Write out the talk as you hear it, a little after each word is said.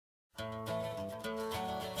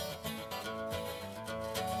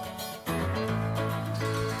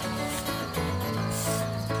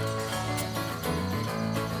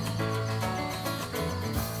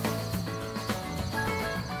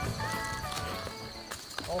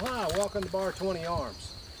Oh hi, welcome to Bar 20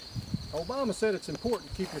 Arms. Obama said it's important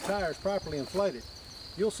to keep your tires properly inflated.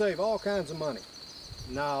 You'll save all kinds of money.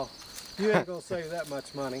 No, you ain't gonna save that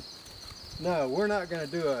much money. No, we're not gonna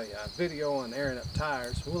do a video on airing up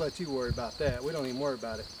tires. We'll let you worry about that. We don't even worry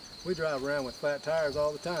about it. We drive around with flat tires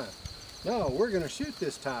all the time. No, we're gonna shoot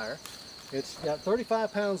this tire. It's got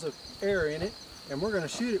 35 pounds of air in it, and we're gonna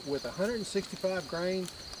shoot it with a 165 grain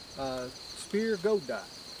Speer Gold Dot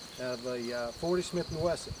of a 40 Smith &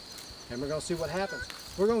 Wesson, and we're going to see what happens.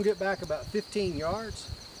 We're going to get back about 15 yards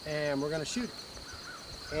and we're going to shoot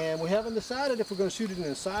it. And we haven't decided if we're going to shoot it in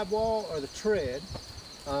the sidewall or the tread.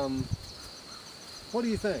 What do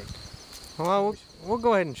you think? Well, we'll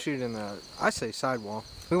go ahead and shoot in the, I say, sidewall.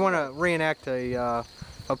 We want to reenact a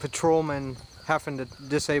patrolman having to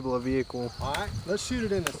disable a vehicle. Alright, let's shoot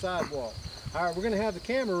it in the sidewall. Alright, we're going to have the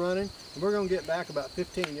camera running and we're going to get back about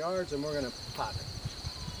 15 yards and we're going to pop it.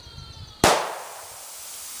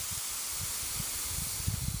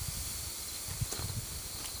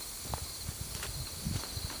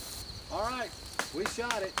 Alright, we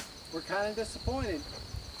shot it. We're kind of disappointed.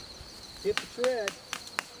 Hit the tread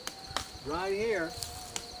right here.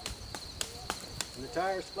 And the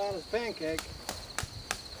tire's flat as a pancake.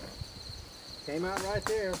 Came out right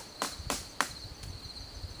there.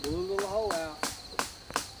 Blew a little hole out.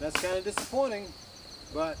 That's kind of disappointing,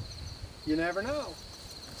 but you never know.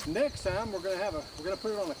 Next time we're gonna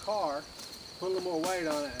put it on a car, put a little more weight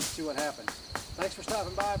on it and see what happens. Thanks for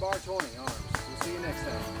stopping by Bar 20 Arms. We'll see you next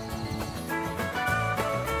time.